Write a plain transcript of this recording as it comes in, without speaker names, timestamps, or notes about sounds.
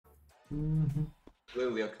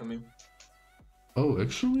Lilia coming. Oh,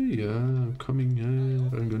 actually, yeah, I'm coming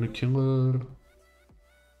here. I'm gonna kill her.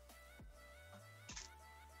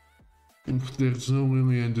 If there's no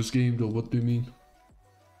Lilia in this game, though, what do you mean?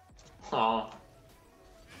 Ah.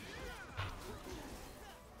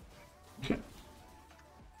 Okay.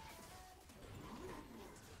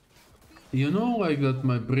 You know, like that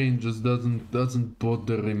my brain just doesn't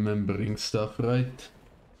bother remembering stuff, right?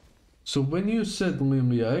 So when you said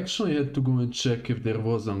Lilia, I actually had to go and check if there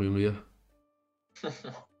was a Lilia.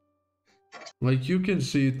 Like, you can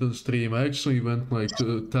see it on stream. I actually went like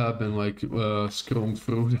to tab and like scrolled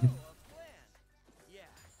through them.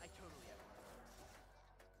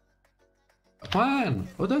 Plan!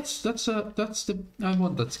 Oh, that's the... I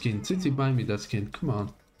want that skin. City, buy me that skin. Come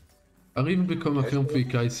on. I'll even become a film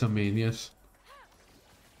freak Isa main, yes.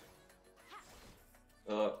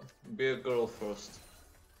 Be a girl first.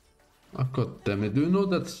 Oh, god damn it. Do you know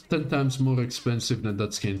that's 10 times more expensive than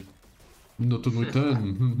that skin? Not only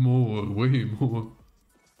 10, more, way more.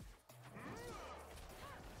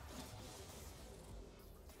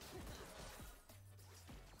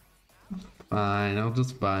 Fine, I'll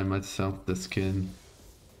just buy myself the skin.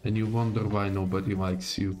 And you wonder why nobody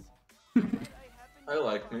likes you. I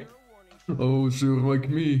like me. Oh, sure, like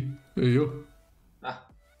me. Hey, yo. Ah.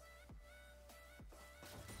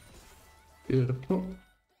 Here. Oh.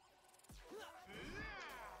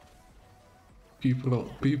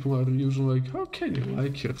 People are usually like, how can you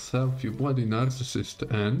like yourself, you bloody narcissist?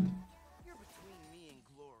 And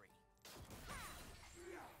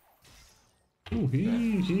oh, he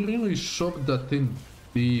really shoved that in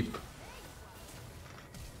deep.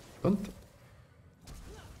 Don't...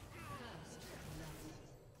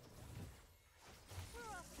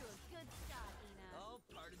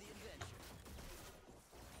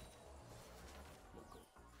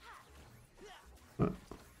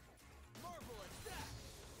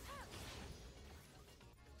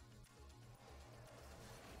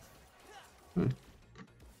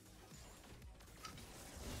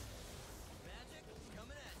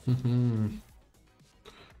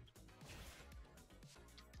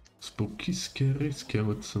 Spooky, scary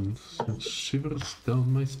skeletons and shivers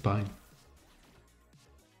down my spine.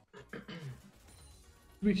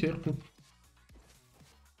 Be careful.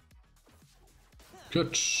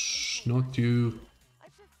 Catch, not you.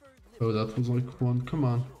 Oh, that was like one. Come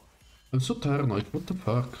on. I'm so tired, like, what the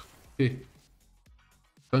fuck? Hey.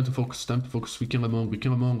 Time to focus, time to focus. We kill them all, we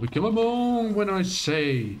kill them all, we kill them all when I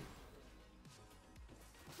say.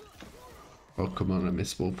 Oh, come on, I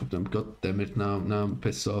missed both of them. God damn it, now I'm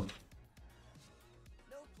pissed off.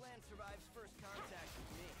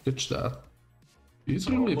 Catch that. He's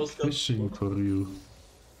really fishing for you.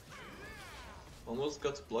 Almost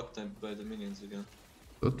got block timed by the minions again.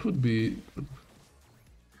 That would be...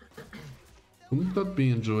 Wouldn't that be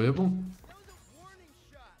enjoyable?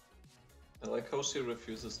 I like how she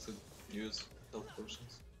refuses to use health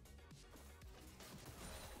potions.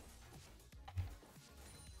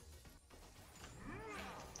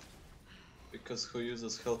 Because who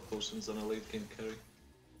uses health potions on a late game carry?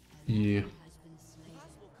 Yeah.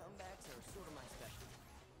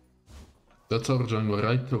 That's our jungle,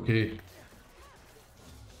 right? Okay.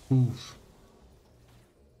 Oof.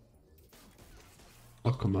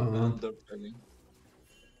 Oh, come on.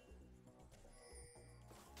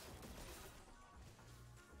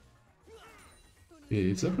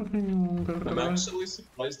 Is everything alright? I'm actually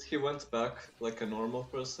surprised he went back like a normal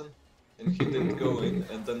person and he didn't go in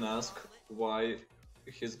and then ask why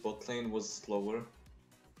his bot lane was slower.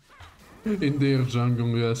 In their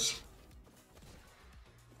jungle, yes.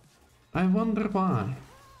 I wonder why.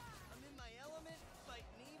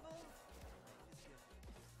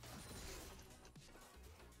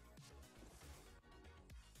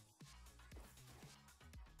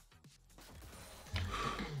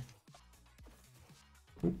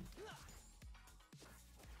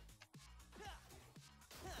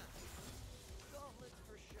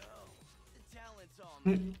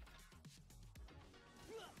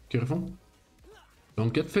 Careful.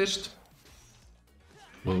 Don't get fished.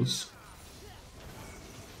 Close.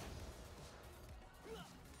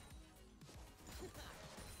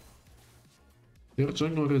 Their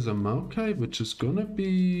jungler is a Maokai, which is gonna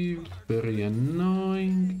be very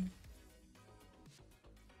annoying.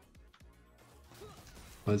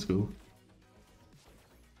 Let's go.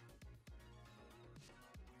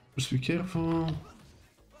 Just be careful.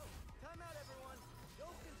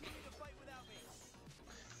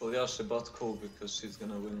 Well, yeah, she bought cool because she's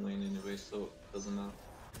gonna win lane anyway, so it doesn't matter.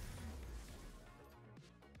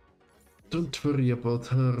 Don't worry about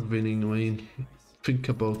her winning lane. Think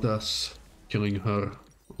about us killing her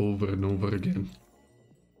over and over again.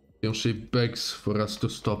 She begs for us to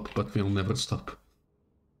stop, but we'll never stop.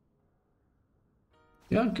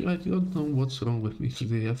 Yeah, I don't know what's wrong with me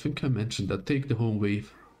today. I think I mentioned that. Take the whole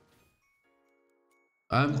wave.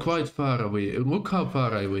 I'm quite far away. Look how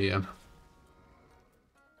far away I am.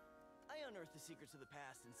 I unearth the secrets of the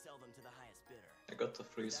past and sell them to the highest bidder. I got the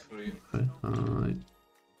freeze for you. Hi. Don't answer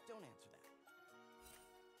that.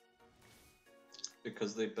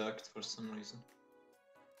 Because they backed for some reason.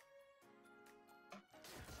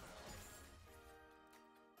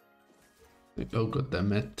 Oh god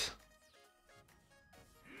damn it.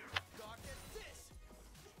 Gawk at this.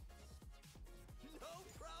 No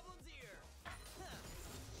problems here.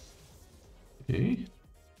 Okay.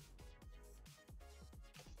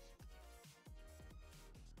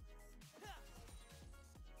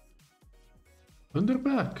 And they're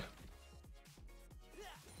back.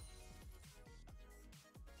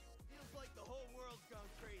 Feels like the whole world's gone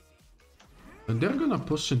crazy. And they're gonna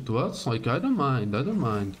push into us. Like, I don't mind. I don't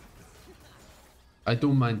mind. I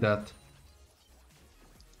don't mind that.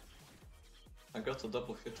 I got a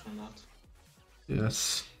double hit from that.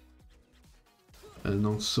 Yes. And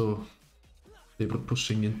also, they were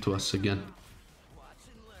pushing into us again. Watch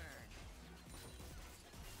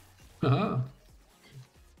and learn. Haha.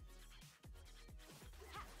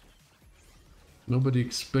 Nobody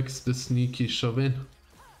expects the sneaky shove in.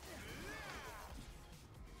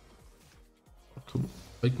 Come on.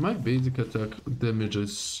 Like, my basic attack damage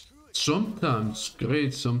is sometimes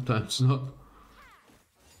great, sometimes not.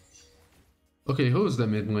 Okay, who's the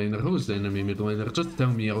mid laner? Who's the enemy mid laner? Just tell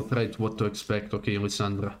me outright what to expect, okay,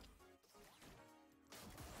 Lissandra?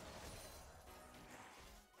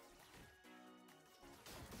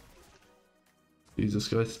 Jesus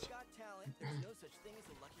Christ. Got talent, there's no such thing as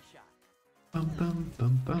a lucky shot. Bum bum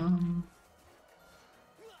bum bum.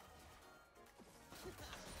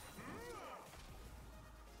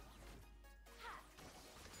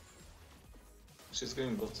 She's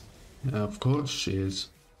going bot. Yeah, of course she is.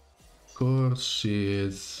 Of course she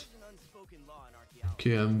is. There's an unspoken law in archaeology.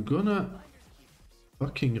 Okay, I'm gonna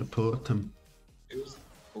fucking report him. Use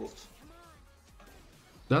ult.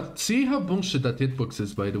 That, see how bullshit that hitbox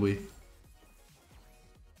is, by the way.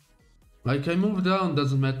 Like, I move down,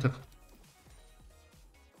 doesn't matter.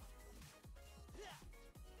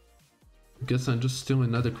 I guess I'm just still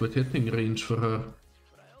inadequate hitting range for her.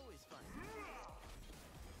 But I always find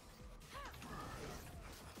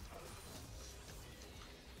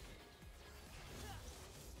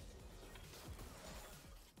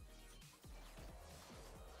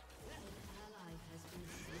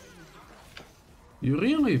You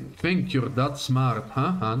really think you're that smart,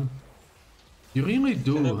 huh, Han? You really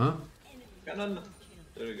do, huh? Cannon!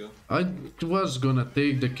 There we go. I was gonna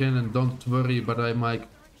take the cannon, don't worry, but I'm like...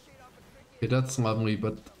 Okay, that's lovely,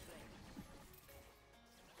 but...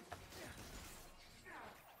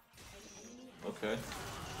 Okay.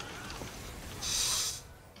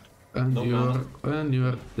 And No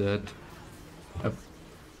you're dead. Yep.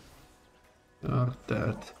 You're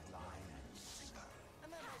dead.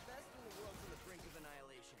 I'm at my best when the world's on the brink of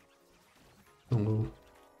annihilation. Oh.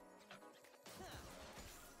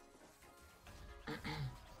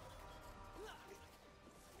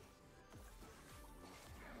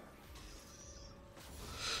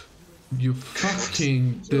 You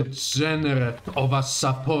fucking degenerate of a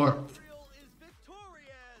support. Israel is victorious!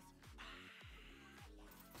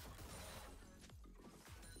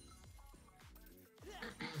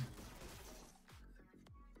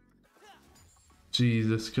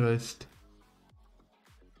 Jesus Christ.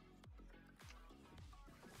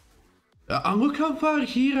 Look how far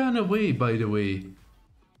he ran away, by the way.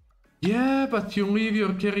 Yeah, but you leave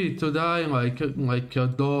your carry to die like a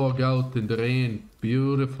dog out in the rain.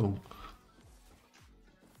 Beautiful.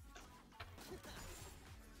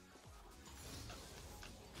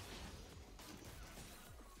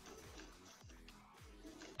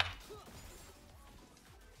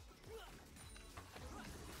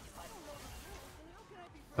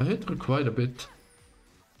 I hit her quite a bit.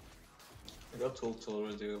 I got ult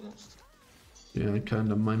already almost. Yeah,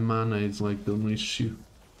 kinda. My mana is like the only issue.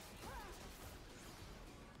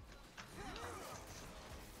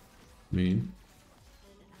 Mean.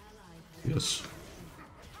 Yes.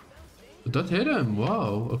 That hit him.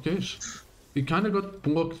 Wow. Okay. He kinda got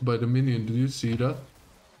blocked by the minion. Did you see that?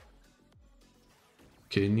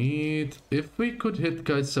 Okay, need... If we could hit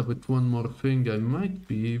Kaisa with one more thing, I might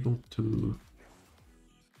be able to...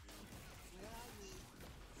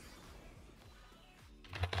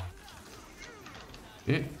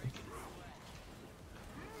 Okay.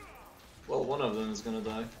 Well, one of them is gonna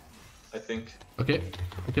die. I think. Okay.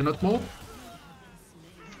 I cannot move.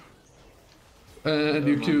 And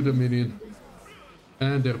you killed a minion.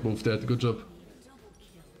 And they're both dead. Good job.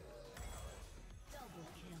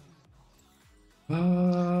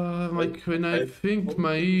 Like when I think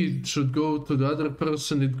my heat should go to the other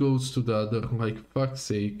person, it goes to the other. Like, fuck's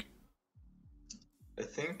sake. I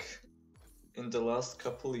think in the last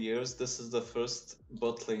couple years, this is the first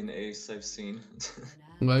bot lane ace I've seen.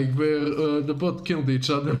 Like where the bot killed each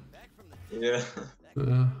other. Yeah.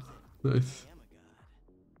 Nice.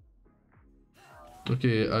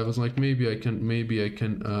 Okay, I was like, maybe I can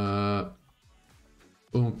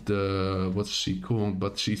ult the what's she called,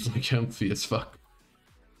 but she's like healthy as fuck.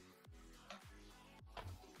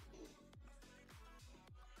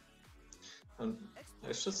 And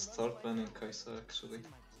I should start banning Kai'Sa actually.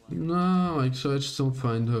 No, like, so I just don't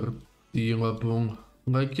find her dealable.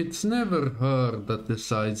 Like, it's never her that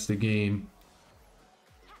decides the game.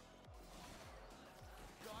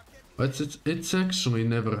 It's actually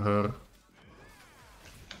never her.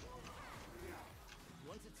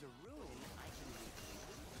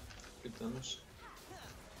 Good damage.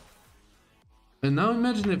 And now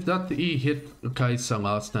imagine if that E hit Kai'Sa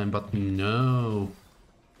last time, but no.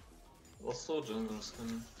 Also jungler's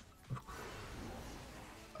coming.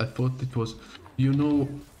 I thought it was... You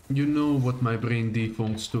know what my brain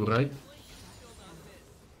defaults to, right?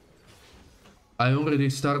 I already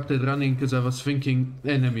started running because I was thinking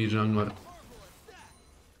enemy jungler.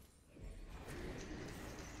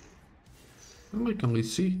 Oh, I can only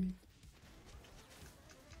see.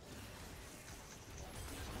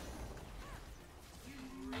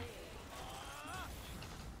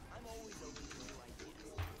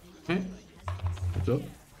 Okay. Good job.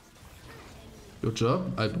 Good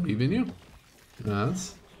job. I believe in you.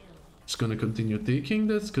 Yes. Just gonna continue taking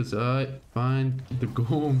this because I find the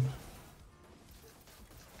goal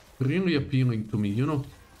really appealing to me, you know.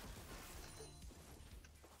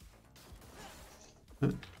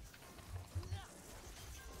 Okay.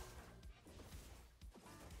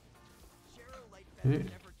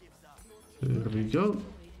 There we go.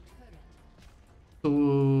 So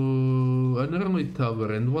an early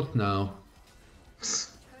tower, and what now?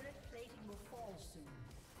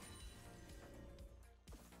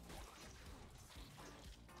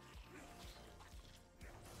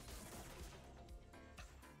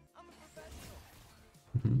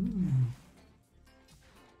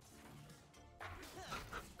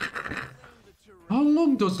 How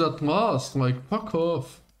long does that last? Like, fuck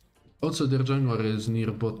off. Also, their jungler is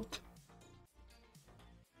near bot.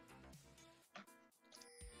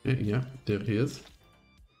 Yeah, there he is.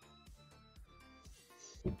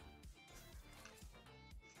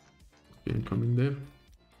 Okay, coming there.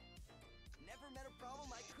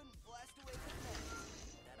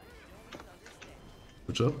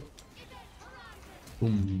 Good job.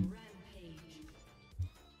 Boom.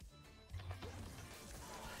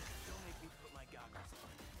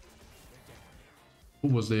 Who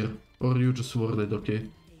was there? Or you just worded, okay.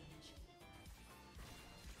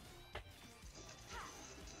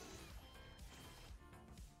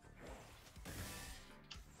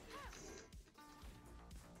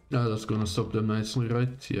 Yeah, that's gonna stop them nicely,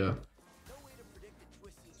 right? Yeah. No way to predict the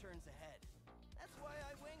twists and turns ahead. That's why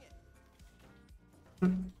I wing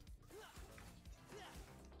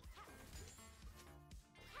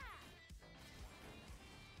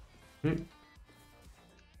it. Okay.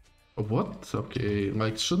 What? Okay,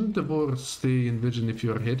 like, shouldn't the ward stay in vision if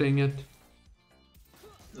you're hitting it?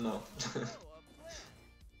 No.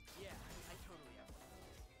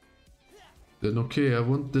 Then okay, I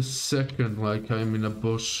want the second, like I'm in a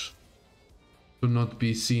bush, to not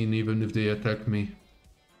be seen even if they attack me.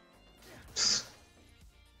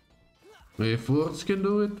 If wards can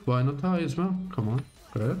do it, why not I as well? Come on,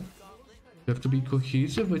 right? You have to be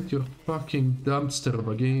cohesive with your fucking dumpster of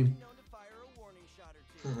a game.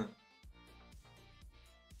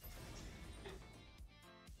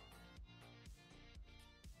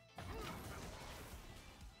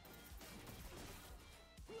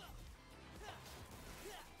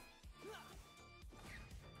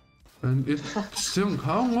 And it still,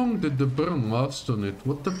 how long did the burn last on it?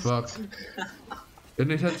 What the fuck?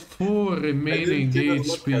 And it had 4 remaining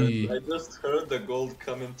HP. I just heard the gold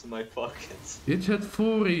come into my pockets. It had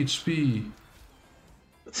 4 HP.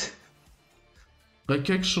 Like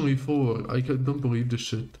actually 4. I don't believe this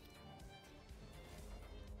shit.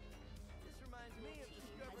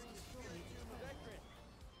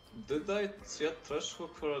 Did I see a trash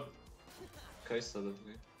hook for a Kai'Sa that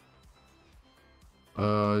way?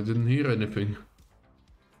 I didn't hear anything.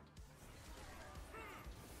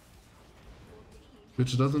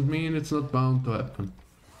 Which doesn't mean it's not bound to happen.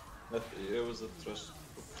 It was a trash hook.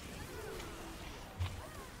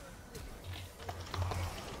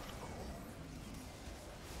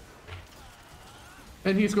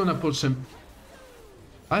 And he's gonna push him.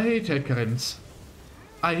 I hate Hecarims.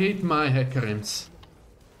 I hate my Hecarims.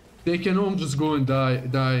 They can all just go and die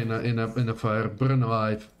in a fire, burn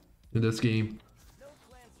alive in this game. No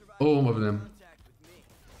clan survivors All of them. contact with me.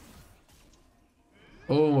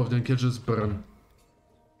 All of them can just burn.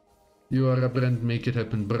 You are a brand, make it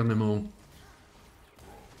happen, burn them all.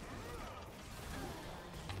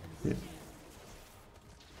 Yeah.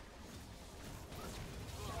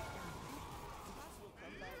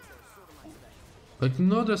 Like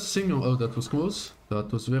not a single. Oh, that was close.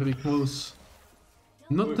 That was very close.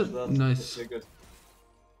 Not Push a that. nice. Okay, good.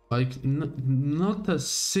 Like not a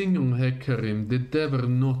single Hecarim did ever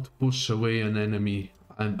not push away an enemy.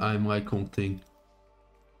 I'm like hunting.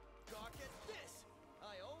 Gawk at this.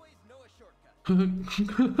 I always know a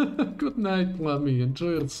shortcut. Good night, Lammy.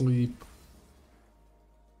 Enjoy your sleep.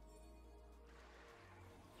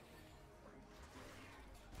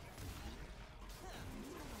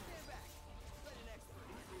 Stand back. Let an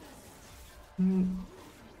expert.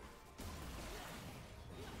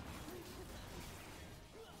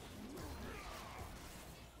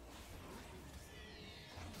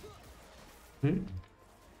 Hmm?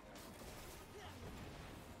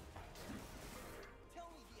 Tell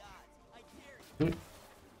me the odds. I dare you. Hmm?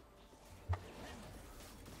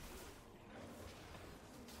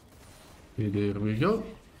 Okay, there we go.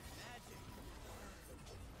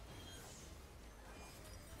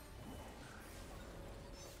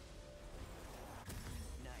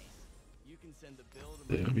 Nice. You can send the bill to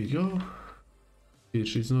There we go. Okay,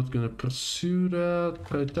 she's not gonna pursue that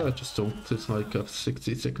right there. I just don't. It's like a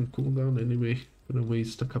 60-second cooldown anyway. Gonna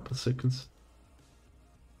waste a couple seconds.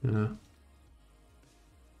 Yeah.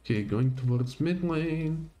 Okay, going towards mid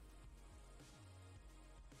lane.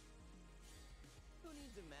 Who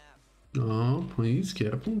needs a map? Oh, please,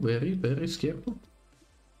 careful. Very, very careful.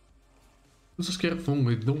 Just careful,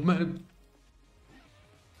 little man.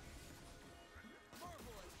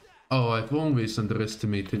 Oh, I've always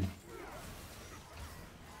underestimated.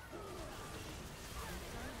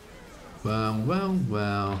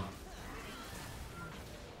 Well.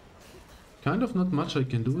 Kind of not much I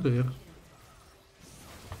can do there.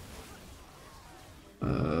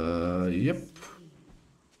 Yep.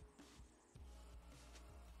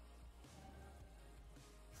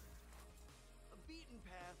 A beaten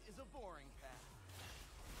path is a boring path.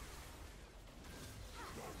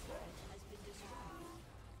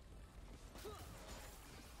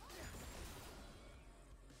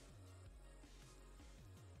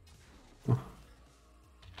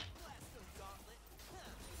 Blast them, gauntlet. Huh.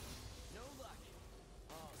 No luck.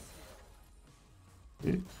 All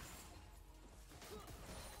skill. Yeah.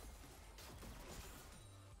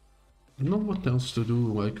 I don't know what else to do,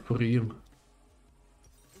 like, for him.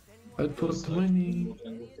 If anyone Fight for Yes, 20. uses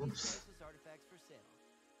artifacts for sale.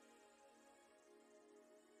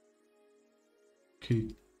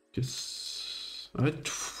 Okay, guess...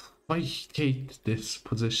 I hate this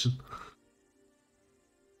position.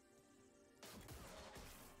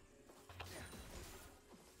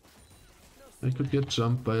 I could get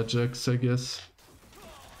jumped by a Jax, I guess.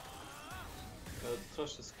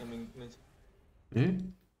 Thrush is coming mid. Eh?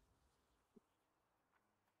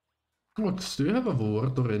 Lux, do you have a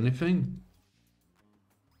ward or anything?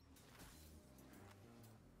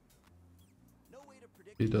 No way to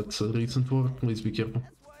predict. Okay, that's a recent ward, please be careful.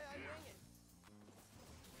 That's why I bring it.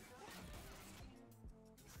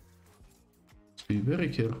 Let's be very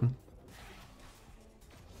careful.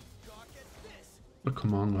 Gawk at this. Oh,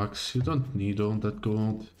 come on, Lux, you don't need all that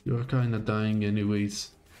gold. You're kinda dying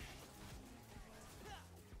anyways.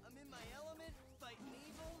 I'm in my element, fighting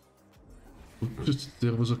evil. Just,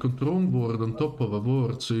 there was a control ward on top of a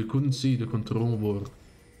ward, so you couldn't see the control ward.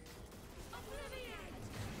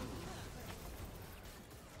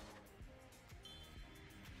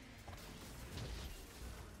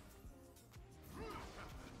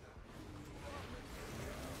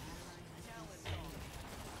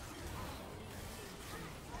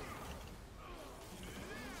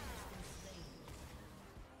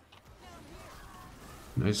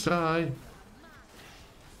 Nice try.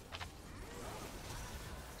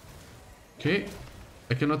 Okay,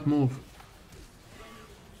 I cannot move.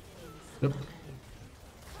 Yep.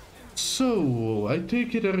 So, I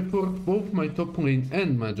take it I report both my top lane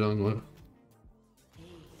and my jungler.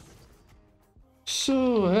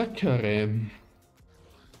 So, Hecarim.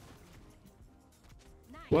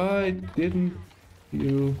 Why didn't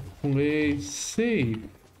you play safe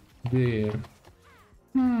there?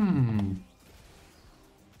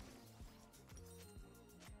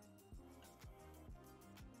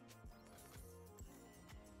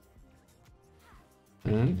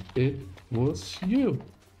 And it was you.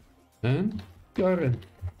 And Garen.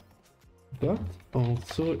 But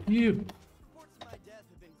also you. Reports of my death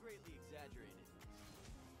have been greatly exaggerated.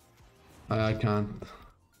 I can't.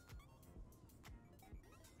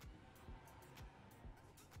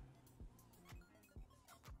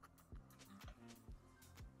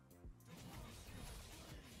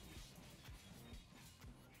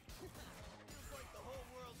 Feels like the whole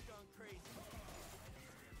world's gone crazy.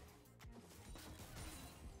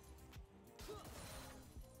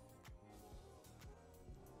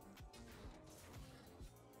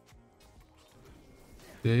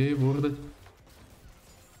 They worden.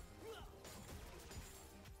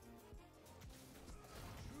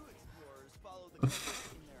 True explorers follow the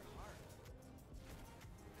compass in their heart.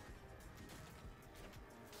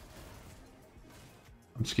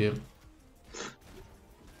 I'm scared.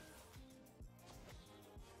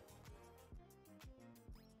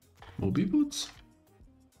 Moby boots?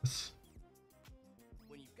 Yes.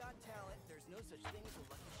 When you've got talent, there's no such thing as a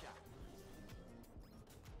lucky shot.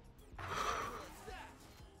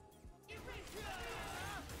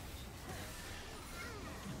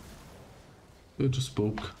 They just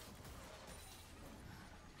spoke. It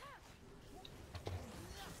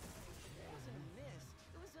wasn't a miss.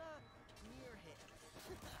 It was a near hit.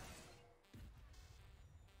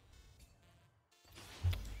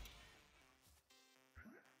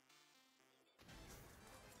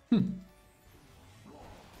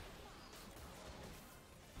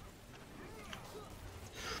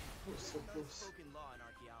 Oh, so close. Unspoken law in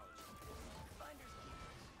archaeology. Finders keepers.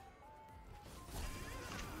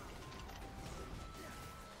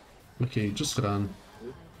 Okay, just run.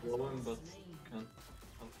 Rolling, but can't.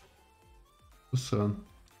 Just run.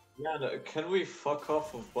 Yeah, can we fuck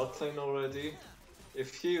off of bot lane already?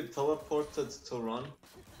 If he teleported to run,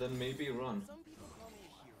 then maybe run. Some people call me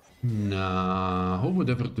a hero. Nah, who would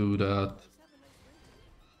ever do that? Just have a nice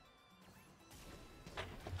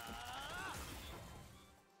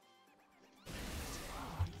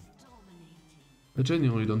ring. I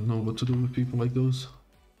genuinely don't know what to do with people like those.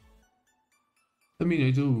 I mean,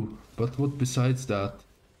 I do, but what besides that?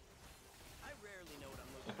 I rarely know what I'm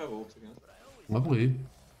I looking have for, ult again. but I always Lovely.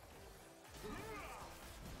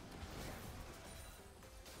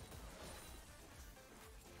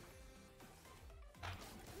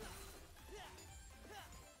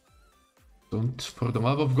 Don't, for the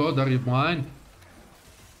love of God, are you blind?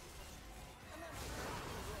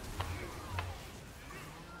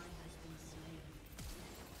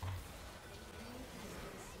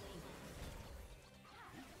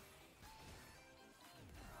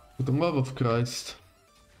 For the love of Christ,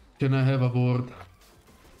 can I have a word?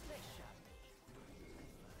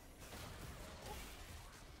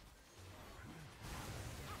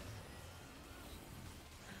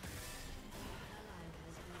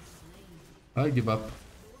 I give up.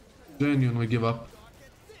 Genuinely give up.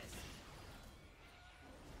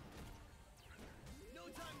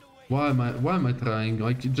 Why am I trying?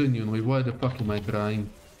 Like, genuinely, why the fuck am I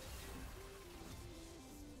trying?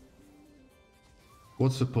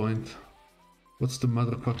 What's the point? What's the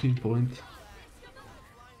motherfucking point?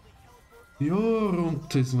 Your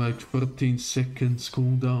ult is like 13 seconds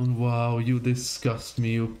cooldown. Wow, you disgust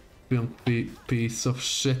me, you piece of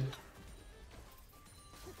shit.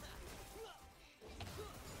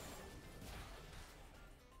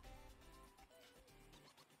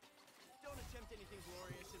 don't attempt anything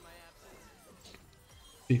glorious in my absence.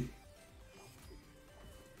 Hey.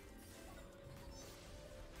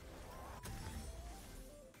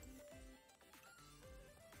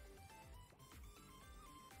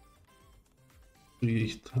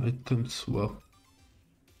 Three items, wow.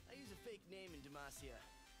 I use a fake name in Demacia.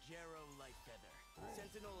 Jarrow Lightfeather.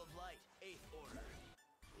 Sentinel of Light, 8th Order.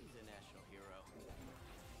 He's a national hero.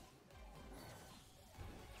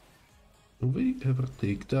 Do we ever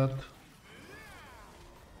take that?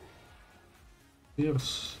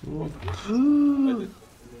 Yes. I didn't mean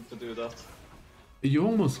to do that. You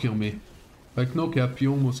almost kill me. Like, no cap,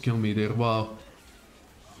 you almost kill me there, wow.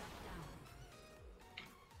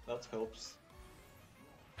 That helps.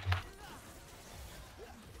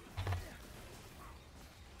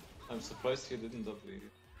 I'm surprised he didn't W. This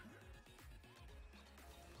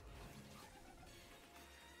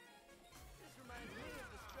reminds me of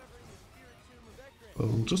discovering the spirit tomb of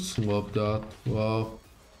Ekron. Oh, just love that, wow.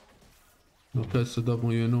 No press the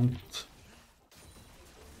W and ult.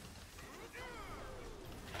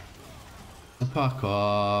 Fuck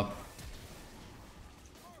up.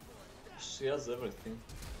 She has everything.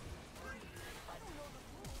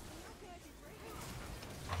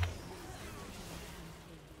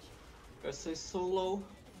 I say so low.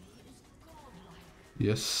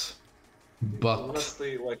 Yes. But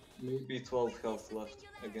Honestly, like maybe 12 health left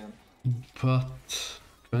again.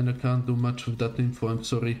 kinda can't do much with that info, I'm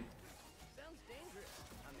sorry. Sounds dangerous.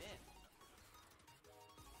 I'm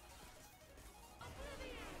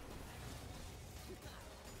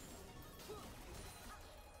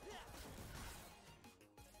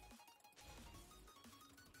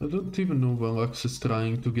in. I don't even know why Lux is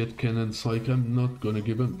trying to get cannons, like I'm not gonna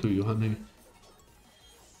give them to you, honey.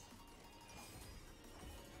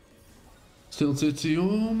 Still says you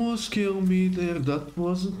almost killed me there, that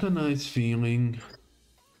wasn't a nice feeling.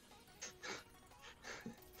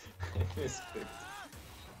 Misclicked.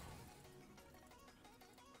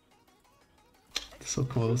 So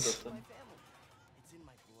close. My family. It's in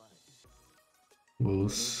my blood.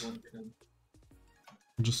 Close. One can.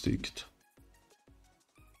 Just take it.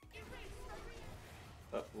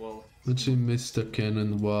 Well. And she missed the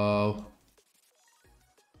cannon, wow.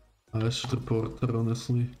 I should report her,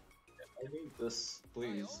 honestly. I need this,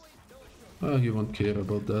 please. Ah, he won't care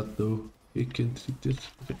about that though. He can take this.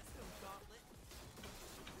 Okay.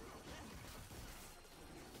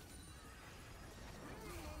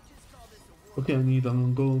 Okay, I need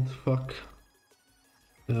on gold, fuck.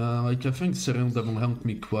 Like I think Serenda will help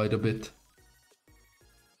me quite a bit.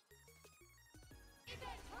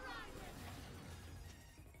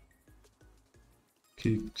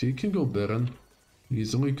 Okay, he can go Baron.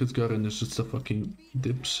 Easily, because Garen is just a fucking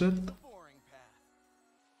dipshit. The boring path.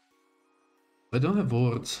 I don't have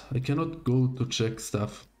wards. I cannot go to check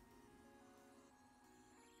stuff.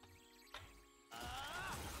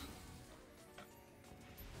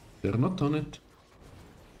 They're not on it.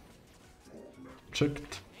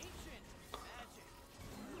 Checked.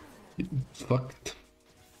 Fucked.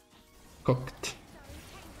 Cocked.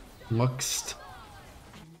 Luxed.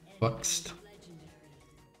 Fuxed.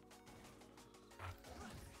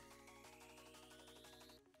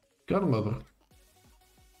 Got a lover.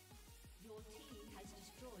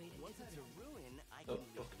 Once it's a ruin, I Oh, can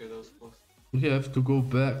go. okay, that was close. We have to go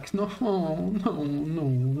back. No, no, no,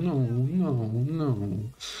 no, no, no.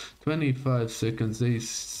 25 seconds, they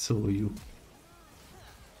saw you.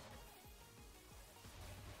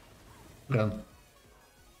 Run.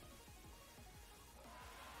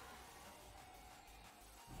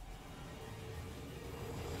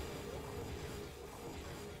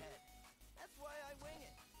 That's why I wing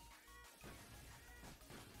it.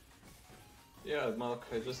 Yeah,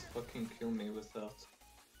 Maokai, just fucking kill me with that.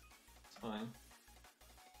 It's fine.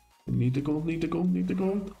 Need the gold, need the gold, need the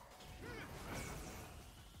gold.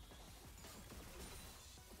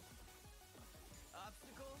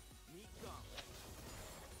 Obstacle, meet gauntlet.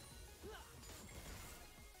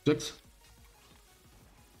 6.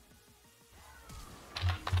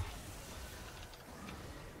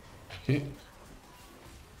 Okay.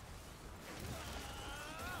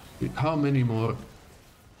 How many more?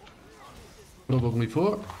 Probably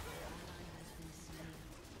 4.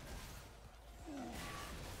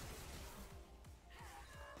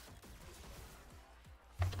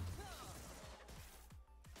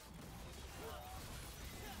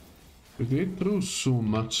 They threw so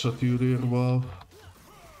much at you there, wow.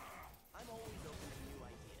 I'm always open to new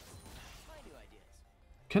ideas. My new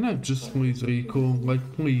ideas. Can I just please Rico?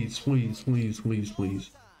 Like, please, please, please, please,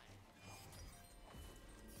 please.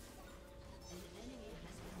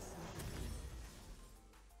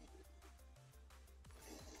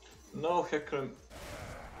 No, Hecarim.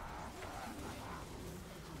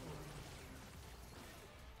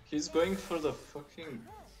 He's going for the fucking...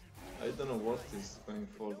 I don't know what he's going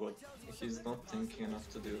for, but he's not thinking enough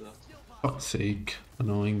to do that. Fuck's sake.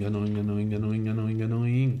 Annoying, annoying, annoying, annoying, annoying,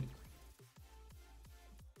 annoying.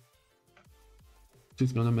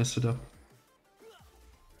 She's gonna mess it up.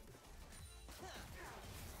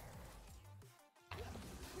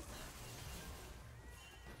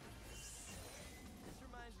 This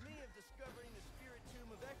reminds me of discovering the spirit tomb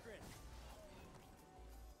of Ekron.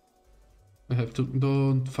 I have to...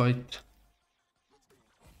 Don't fight.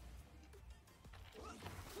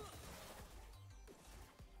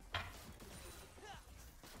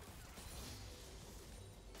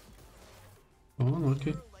 Oh,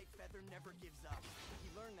 okay. Hero Lightfeather never gives up. He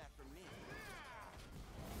learned that from me.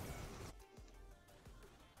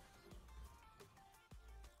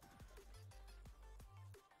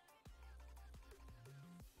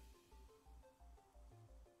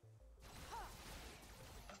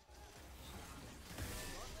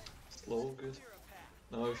 Slow, good.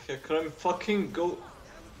 No, if Hecarim fucking go...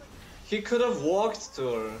 He could have walked to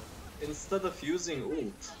her instead of using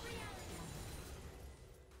ult.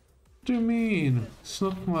 What do you mean? It's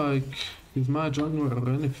not like he's my jungler or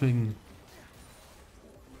anything.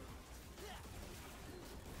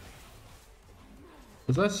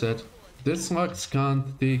 As I said, this Lux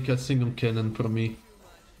can't take a single cannon from me.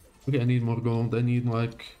 Okay, I need more gold. I need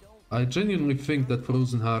like... I genuinely think that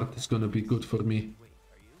Frozen Heart is gonna be good for me.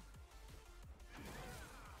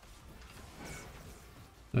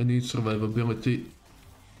 I need survivability.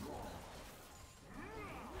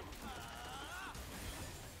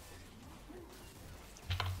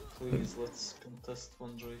 Please, let's contest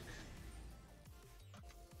one Drake.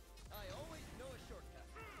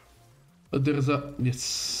 There's a...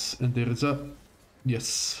 Yes. And there's a...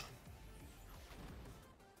 Yes.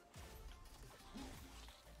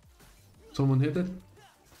 Someone hit it?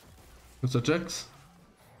 There's a Jax?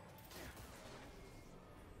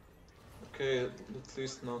 Okay, at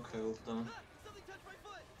least no Kyle down.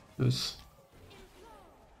 Yes.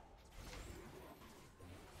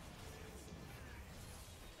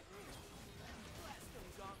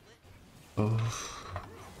 Oh.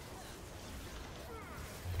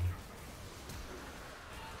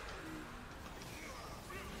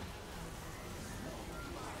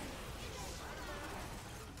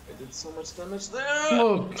 I did so much damage there!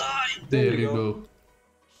 Look! Die! There you go.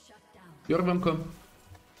 You're welcome.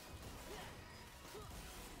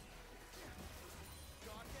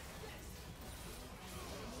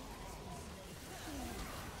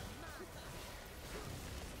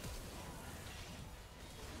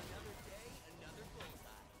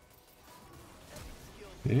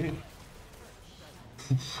 Okay.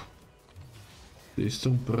 They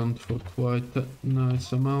still burned for quite a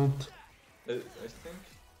nice amount. I think?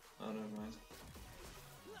 Oh, never mind.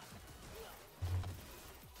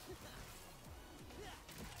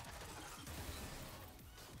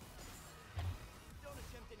 Don't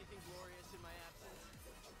attempt anything glorious in my absence.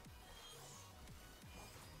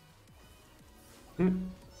 Hmm.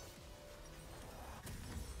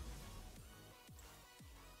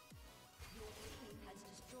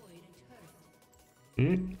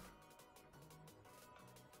 Hmm.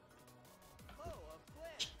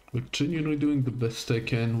 We're genuinely doing the best I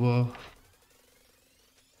can. Wow.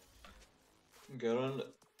 Garen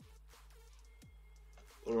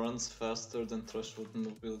runs faster than Thresh with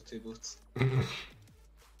mobility boots.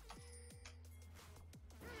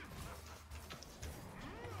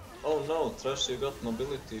 Oh no, Thresh, you got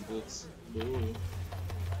mobility boots. Boo.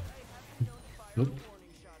 Nope.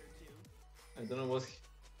 I don't know what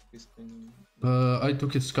he's been... I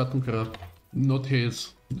took his cotton crab. Not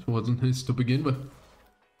his. It wasn't his to begin with.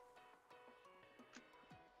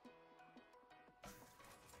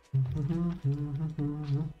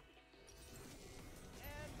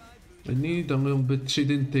 I need a little bit. She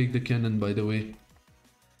didn't take the cannon, by the way.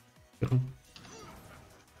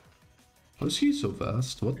 How is he so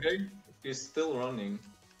fast? What? Okay, he's still running.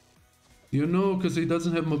 You know, because he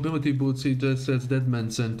doesn't have mobility boots, he just has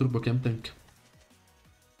Deadman's and Turbo Chem Tank.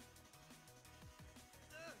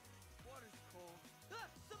 Water's cold. Ah,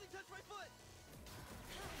 something touched my foot.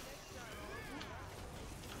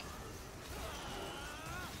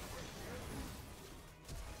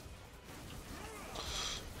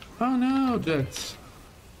 Oh no, Jax.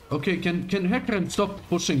 Okay, can Hecarim stop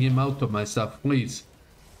pushing him out of my stuff, please?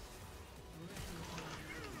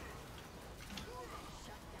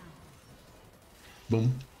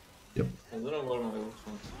 Boom. Yep. I don't know where my ult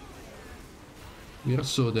went. We are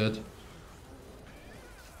so dead.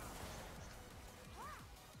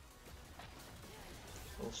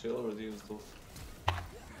 Well, she already used ult.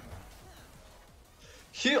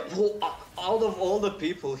 He, well, out of all the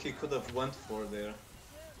people he could have went for there.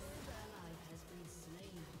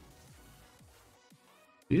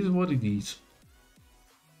 This is what it is.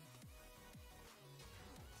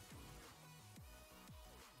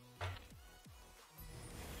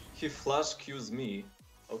 He flash Qs me.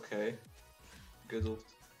 Okay. Good ult.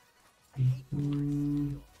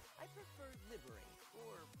 Mm. I prefer liberate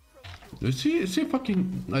or Is he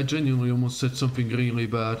fucking... I genuinely almost said something really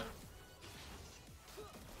bad.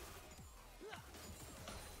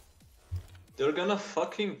 They're gonna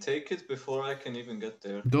fucking take it before I can even get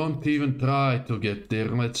there. Don't even try to get there.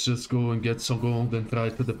 Let's just go and get some gold and try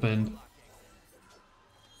to defend.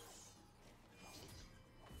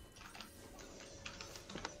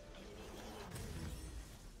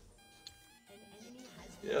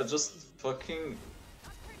 Yeah, just fucking...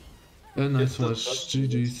 A nice the flash. first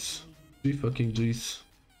GG's. G fucking G's.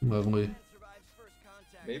 Lovely. survives first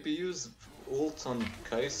contact. Maybe use ult on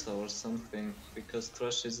Kaisa or something, because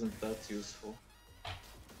Thresh isn't that useful.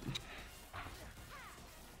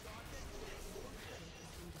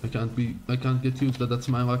 I can't get used, that's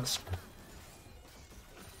my Lux.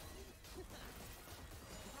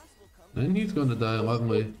 And he's gonna die,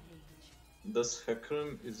 lovely. This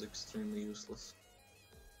Hecarim is extremely useless.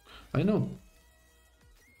 I know.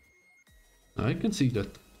 I can see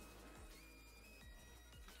that.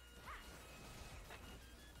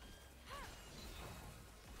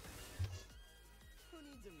 Who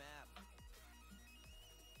needs a map?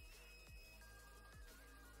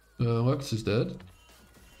 Lux is dead.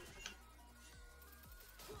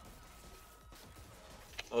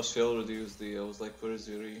 Oh, she already used the. I was like, where is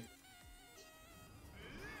Yuri?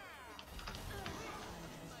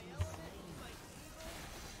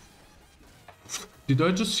 Did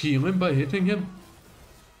I just heal him by hitting him?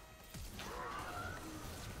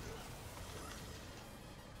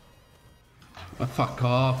 Fuck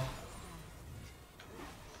off.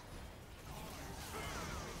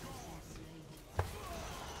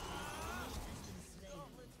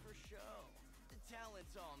 Gauntlets for show. The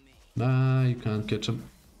talent's all me. Nah, you can't catch him.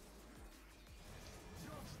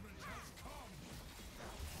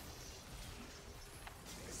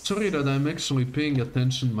 Sorry that I'm actually paying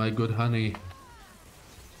attention, my good honey.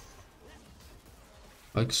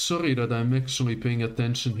 Like, sorry that I'm actually paying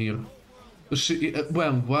attention here.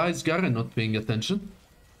 Well, why is Garen not paying attention?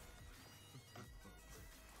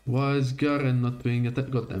 Why is Garen not paying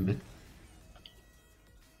attention? God damn it.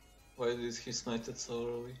 Why did he smite it so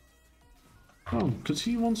early? Oh, because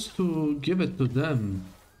he wants to give it to them.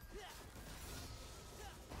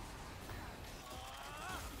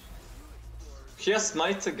 He has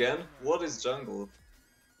smite again? What is jungle?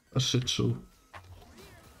 A shit show.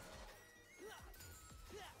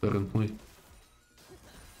 Apparently.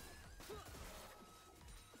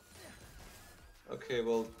 Okay,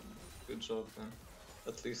 well, good job then.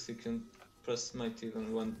 At least he can press smite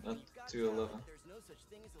even when at 211. There's no such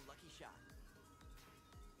thing as a lucky shot.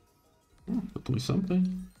 At least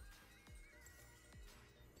something.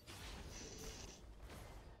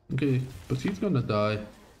 Okay, but he's gonna die.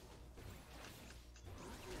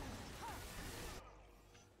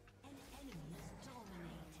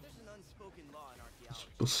 There's an unspoken law in archaeology.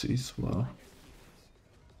 Pussies, wow.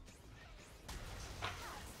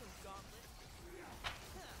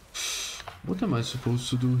 What am I supposed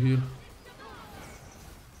to do here?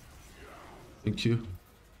 Thank you.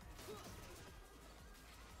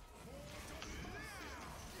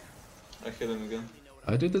 I hit him again.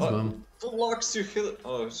 I did as well. The Lux, you hit it!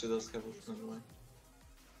 Oh, she does have it, never mind.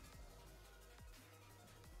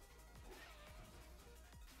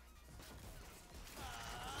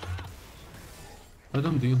 I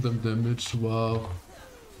don't deal them damage, wow.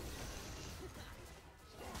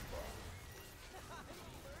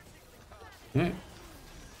 Yeah.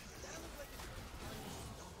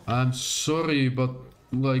 I'm sorry, but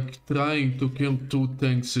like trying to kill two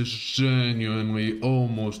tanks is genuinely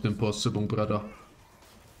almost impossible, brother.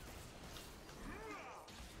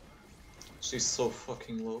 She's so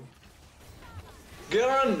fucking low.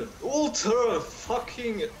 Garen! Ultra!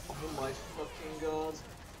 Fucking... Oh my fucking god.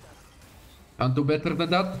 Can't do better than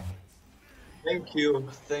that. Thank you,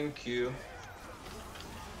 thank you.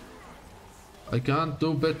 I can't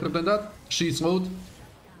do better than that. She's low.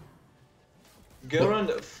 Garen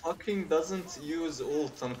fucking doesn't use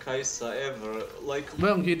ult on Kai'Sa ever. Like,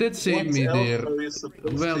 Well, he did save what me else there. are you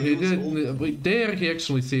supposed Well, to he use did. ult? There, he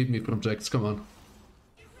actually saved me from Jax. Come on.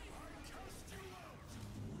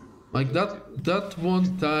 Like that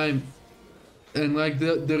one time, and like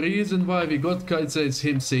the reason why we got Kai'Sa is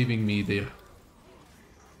him saving me there.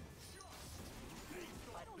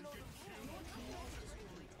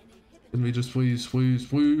 Can we just please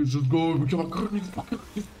just go? Come on,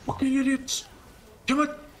 you fucking idiots! Come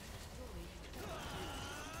on!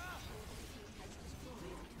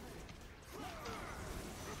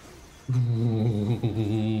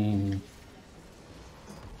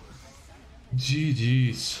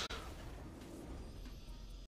 GG's.